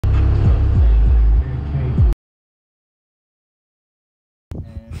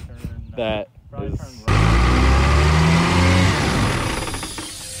That is...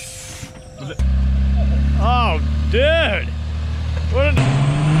 Oh, dude! What a...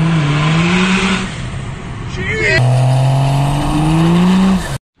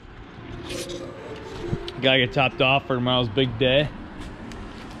 Gotta get topped off for tomorrow's big day.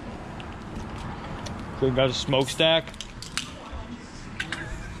 So we got a smokestack.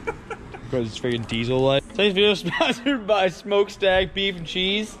 Because it's freaking diesel light. Today's video is sponsored by Smokestack Beef and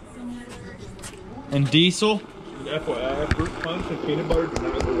Cheese. And Diesel. FYI, fruit punch and peanut butter do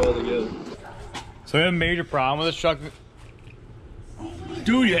not go well together. So we have a major problem with this truck.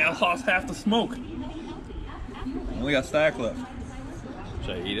 Dude, I lost half the smoke. Only got stack left.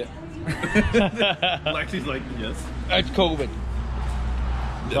 Should I eat it? Lexi's like, yes. That's COVID.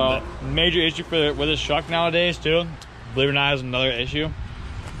 So, major issue with this truck nowadays too. Believe it or not, is another issue.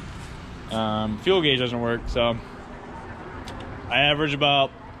 Fuel gauge doesn't work, so I average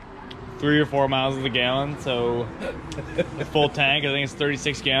about 3 or 4 miles of the gallon. So the full tank, I think it's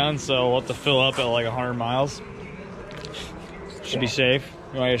 36 gallons. So we'll have to fill up at like 100 miles. Should be safe.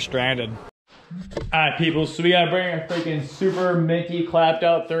 You want to get stranded. All right, people. So we gotta bring our freaking super minty clapped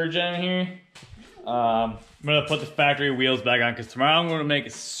out third gen here. I'm gonna put the factory wheels back on because tomorrow I'm gonna make a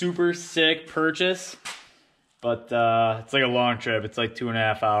super sick purchase. But it's like a long trip. It's like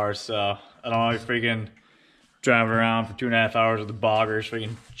 2.5 hours, so I don't want to be freaking driving around for 2.5 hours with the boggers,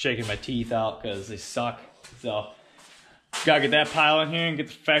 freaking shaking my teeth out because they suck. So gotta get that pile in here and get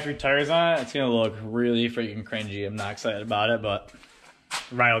the factory tires on it. It's gonna look really freaking cringy. I'm not excited about it, but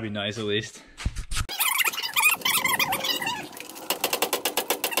the ride will be nice at least.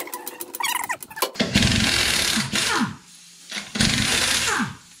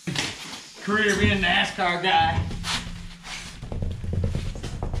 Career being a NASCAR guy.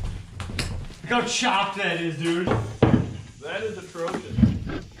 Look how chopped that is, dude. That is atrocious.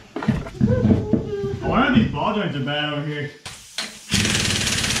 I wonder if these ball joints are bad over here.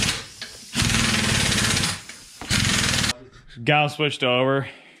 Got them switched over.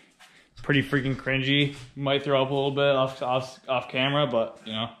 Pretty freaking cringy. Might throw up a little bit off camera, but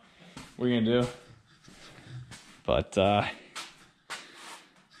you know, what are you gonna do? But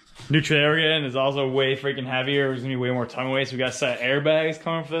new trailer we're getting is also way freaking heavier. There's gonna be way more tongue weight, so we got a set of airbags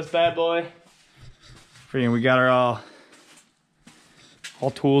coming for this bad boy. Freaking, we got her all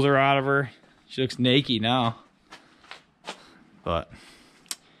tools are out of her. She looks naked now. But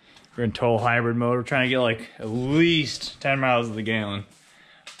we're in total hybrid mode. We're trying to get like at least 10 miles of the gallon.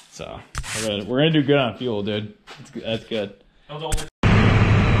 So we're gonna do good on fuel, dude. That's good.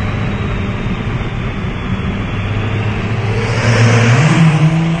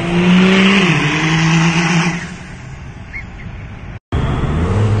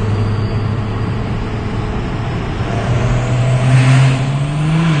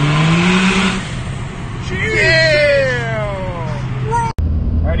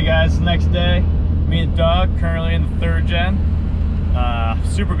 Next day, me and Doug currently in the third gen.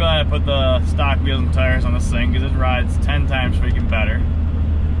 Super glad I put the stock wheels and tires on this thing because it rides 10 times freaking better.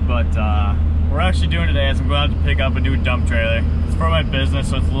 But we're actually doing today is I'm glad to pick up a new dump trailer. It's for my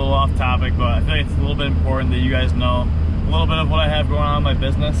business, so it's a little off topic, but I feel like it's a little bit important that you guys know a little bit of what I have going on in my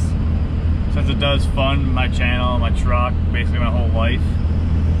business, since it does fund my channel, my truck, basically my whole life.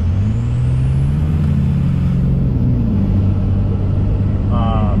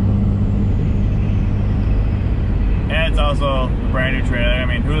 And it's also a brand new trailer. I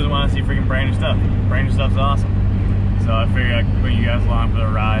mean, who doesn't want to see freaking brand new stuff? Brand new stuff's awesome. So I figured I'd bring you guys along for the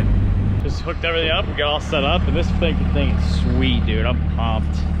ride. Just hooked everything up, we got all set up, and this thing is sweet, dude. I'm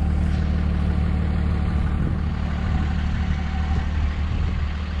pumped.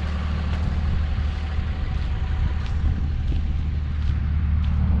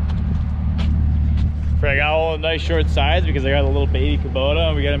 I got all the nice short sides because I got a little baby Kubota,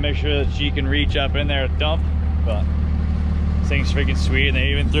 and we got to make sure that she can reach up in there to dump. But this thing's freaking sweet, and they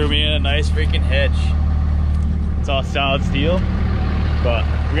even threw me in a nice freaking hitch. It's all solid steel, but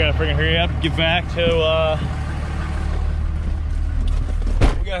we gotta freaking hurry up and get back to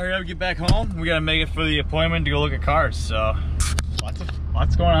we gotta hurry up and get back home. We gotta make it for the appointment to go look at cars. So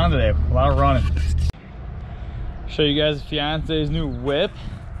lots going on today, a lot of running. Show you guys the fiance's new whip.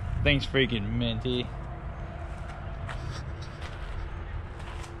 Thing's freaking minty.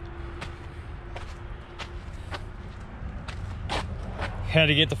 Had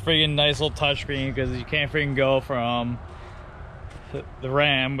to get the freaking nice little touchscreen because you can't freaking go from the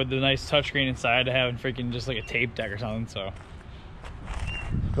Ram with the nice touchscreen inside to having freaking just like a tape deck or something. So,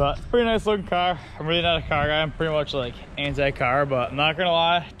 but pretty nice looking car. I'm really not a car guy. I'm pretty much like anti-car, but I'm not gonna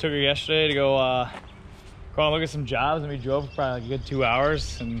lie. Took her yesterday to go go and look at some jobs, and we drove for probably like a good 2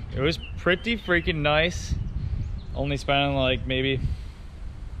 hours, and it was pretty freaking nice. Only spending like maybe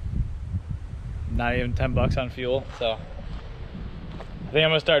not even 10 bucks on fuel, so I think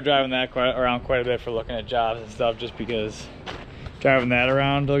I'm gonna start driving that around quite a bit for looking at jobs and stuff, just because driving that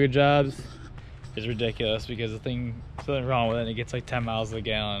around to look at jobs is ridiculous, because something wrong with it, and it gets like 10 miles to the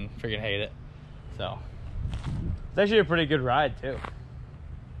gallon. Freaking hate it. So it's actually a pretty good ride too.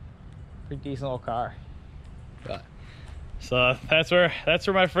 Pretty decent little car. But so that's where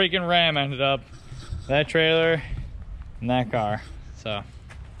my freaking Ram ended up. That trailer and that car. So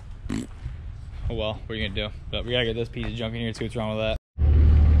oh well, what are you gonna do? But we gotta get this piece of junk in here, see what's wrong with that.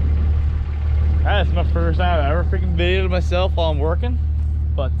 Alright, it's my first time I've ever freaking videoed myself while I'm working.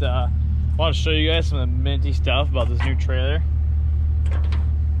 But I want to show you guys some of the minty stuff about this new trailer.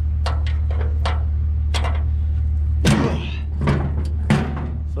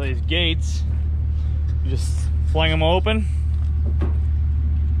 So these gates, you just fling them open,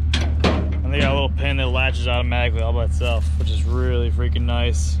 and they got a little pin that latches automatically all by itself, which is really freaking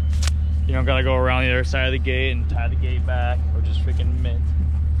nice. You don't gotta go around the other side of the gate and tie the gate back, which is freaking mint.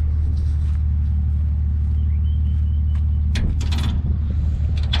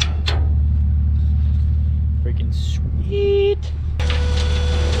 Freaking sweet.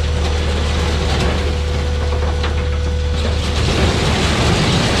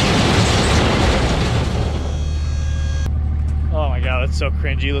 Oh my god, that's so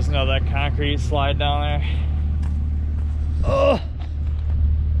cringy. Listen to all that concrete slide down there. Oh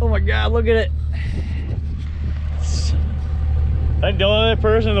my god, look at it. I think the only other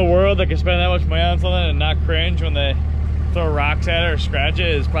person in the world that can spend that much money on something and not cringe when they throw rocks at it or scratch it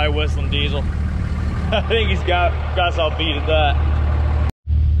is probably Whistling Diesel. I think he's got us all beat at that.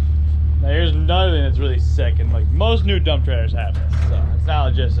 Now here's another thing that's really sick, and like most new dump trailers have this, so it's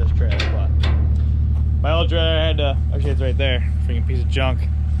not just this trailer, but my old trailer had to, actually it's right there, freaking piece of junk.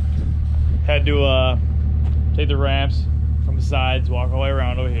 Had to take the ramps from the sides, walk all the way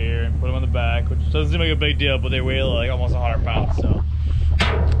around over here, and put them on the back, which doesn't seem like a big deal, but they weigh like almost 100 pounds, so.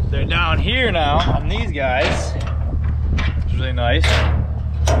 They're down here now on these guys, which is really nice.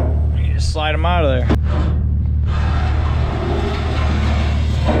 You just slide them out of there.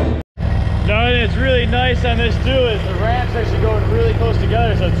 Another thing that's really nice on this too is the ramps actually go really close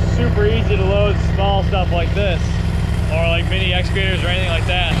together, so it's super easy to load small stuff like this, or like mini excavators or anything like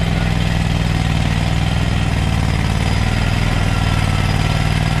that.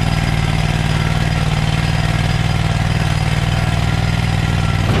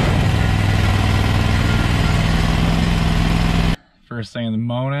 First thing in the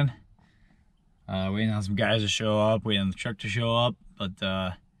morning, waiting on some guys to show up, waiting on the truck to show up, but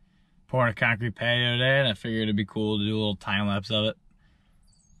pouring a concrete patio today, and I figured it'd be cool to do a little time lapse of it,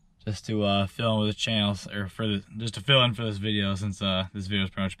 just to fill in with the channels, or just to fill in for this video, since this video's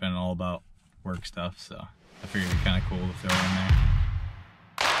pretty much been all about work stuff. So I figured it'd be kind of cool to throw in there.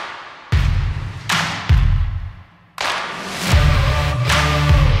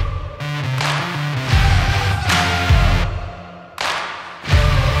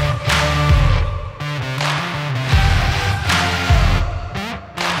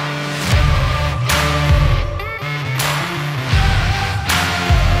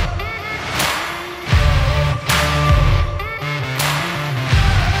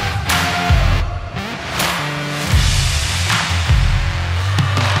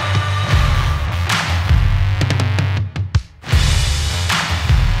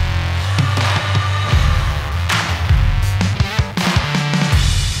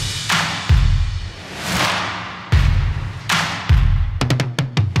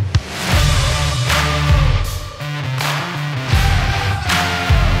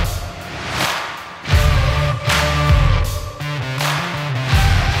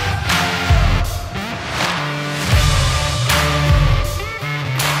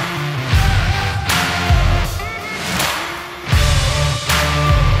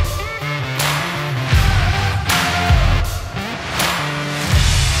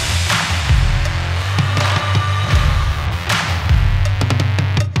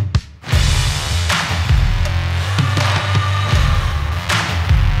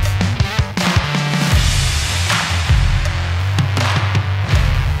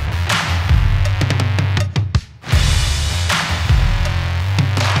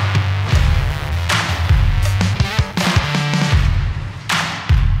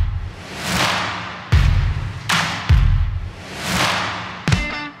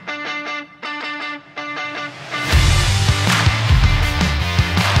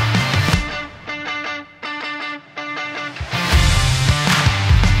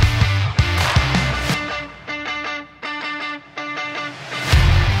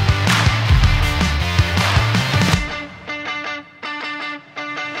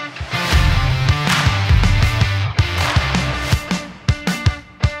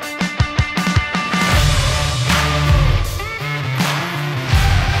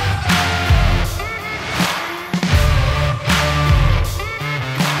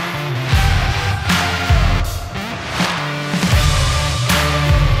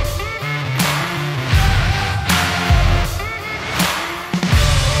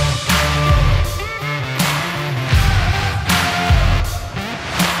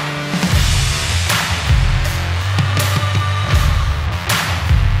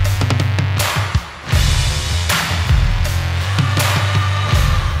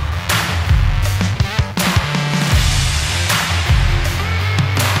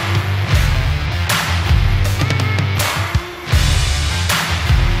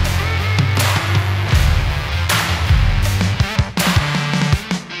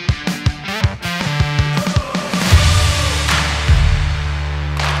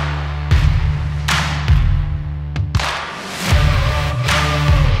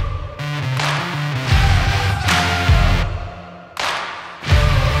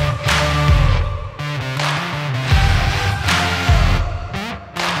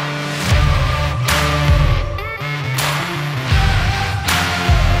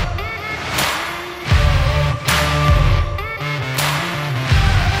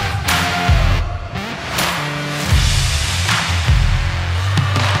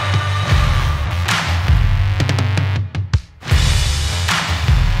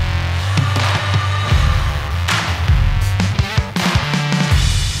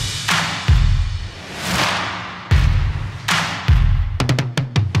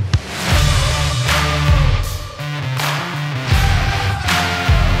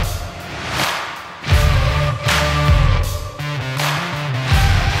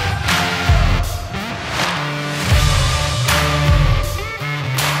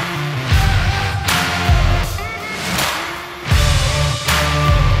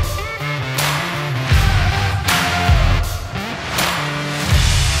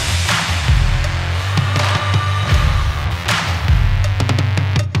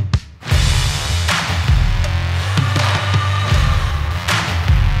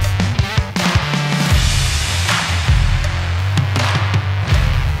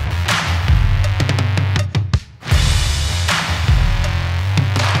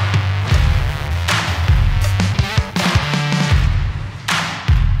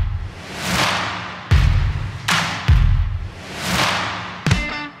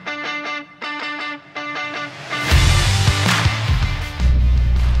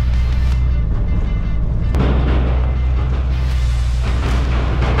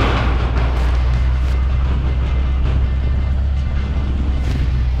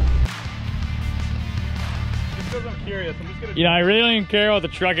 You know, I really don't even care about the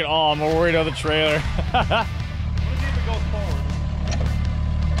truck at all. I'm more worried about the trailer. Let's see if it goes forward.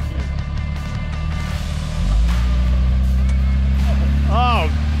 Oh,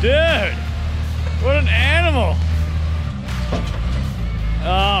 dude. What an animal.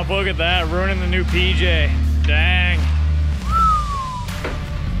 Oh, look at that. Ruining the new PJ. Dang.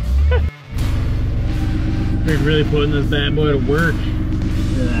 We're really putting this bad boy to work.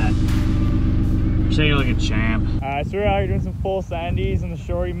 Look at that. Shaking like a champ. Alright, so we're out here doing some full sandies in the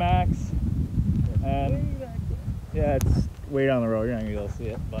Shorty Max. And yeah, it's way down the road. You're not gonna be able to see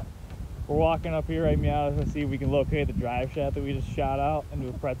it, but we're walking up here right meow to see if we can locate the drive shaft that we just shot out into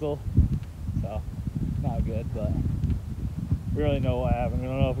a pretzel. So, not good, but we really know what happened. We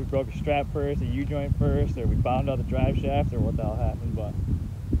don't know if we broke a strap first, a U-joint first, or we bound out the drive shaft, or what the hell happened, but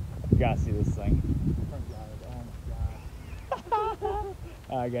we gotta see this thing.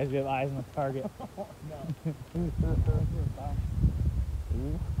 Alright guys, we have eyes on the target.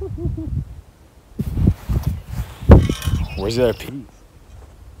 Where's the other piece?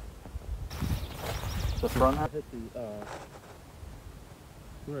 The front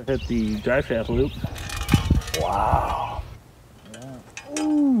hit the drive shaft loop. Wow. Yeah.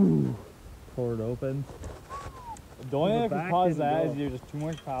 Ooh. Pour it open. The only thing that could cause that is you're just too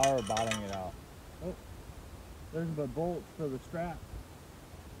much power bottoming it out. Oh, there's the bolt for the strap.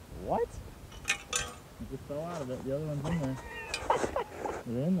 What? It just fell out of it. The other one's in there.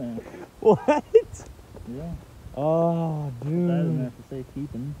 They're in there. What? Yeah. Oh, dude. That doesn't have to say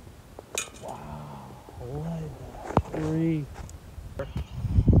keeping. Wow. What the freak?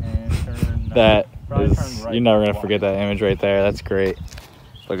 And turn. That is, right, you're never gonna forget that image right there. That's great.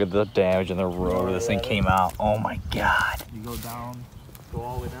 Look at the damage in the road where this thing came out. Oh my god. You go down, go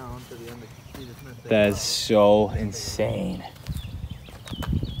all the way down to the end of the street. That is so insane.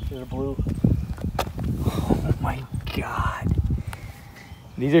 There's a blue. Oh my god.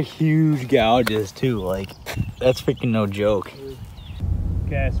 These are huge gouges too. Like, that's freaking no joke.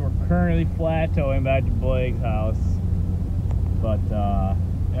 Okay, so we're currently flat towing back to Blake's house. But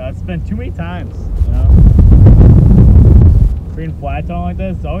yeah, it's been too many times, you know? Freaking flat towing like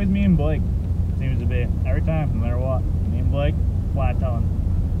this, it's always me and Blake. Seems to be. Every time, no matter what. Me and Blake, flat towing.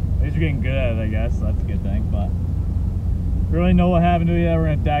 At least we're getting good at it, I guess, so that's a good thing, but we really know what happened to it yet. We're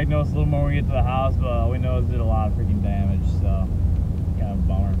gonna diagnose a little more when we get to the house, but all we know is it did a lot of freaking damage, so kind of a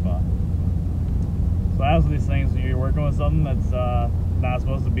bummer, but so that's these things when you're working with something that's not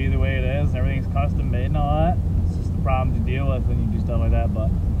supposed to be the way it is, and everything's custom made and all that. It's just the problems you deal with when you do stuff like that, but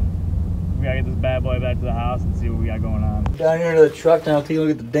we gotta get this bad boy back to the house and see what we got going on. Down here to the truck now, take a look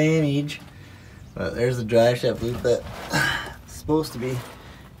at the damage. There's the drive shaft loop that's supposed to be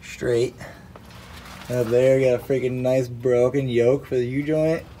straight. Up there, got a freaking nice broken yoke for the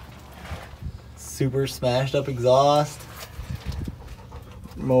U-joint. Super smashed up exhaust.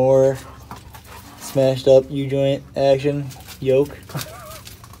 More smashed up U-joint action yoke.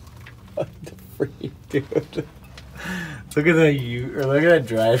 What the freak, dude? Look at that look at that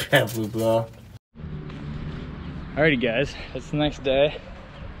drive shaft loop though. Alrighty guys, it's the next day.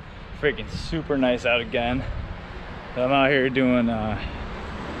 Freaking super nice out again. I'm out here doing another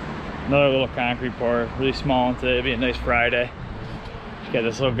little concrete pour, really small one today. It'll be a nice Friday. Got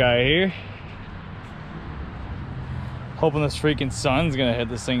this little guy here. Hoping this freaking sun's gonna hit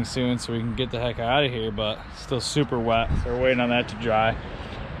this thing soon so we can get the heck out of here, but it's still super wet, so we're waiting on that to dry.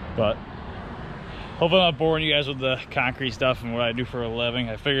 But hopefully I'm not boring you guys with the concrete stuff and what I do for a living.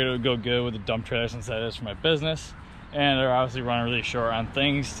 I figured it would go good with the dump trailer since that is for my business. And they're obviously running really short on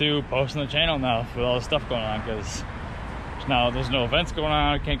things to post on the channel now with all this stuff going on, because now there's no events going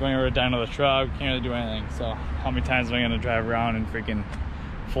on. I can't go anywhere down to the truck, can't really do anything. So how many times am I gonna drive around and freaking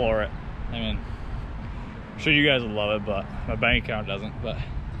floor it? I mean, I'm sure you guys will love it, but my bank account doesn't. But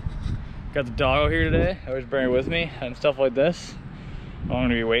got the doggo here today. I always bring her with me and stuff like this. I'm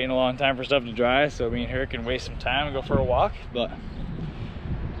gonna be waiting a long time for stuff to dry, so me and her can waste some time and go for a walk. But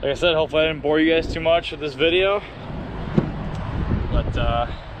like I said, hopefully I didn't bore you guys too much with this video. But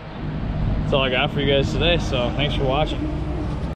that's all I got for you guys today, so thanks for watching.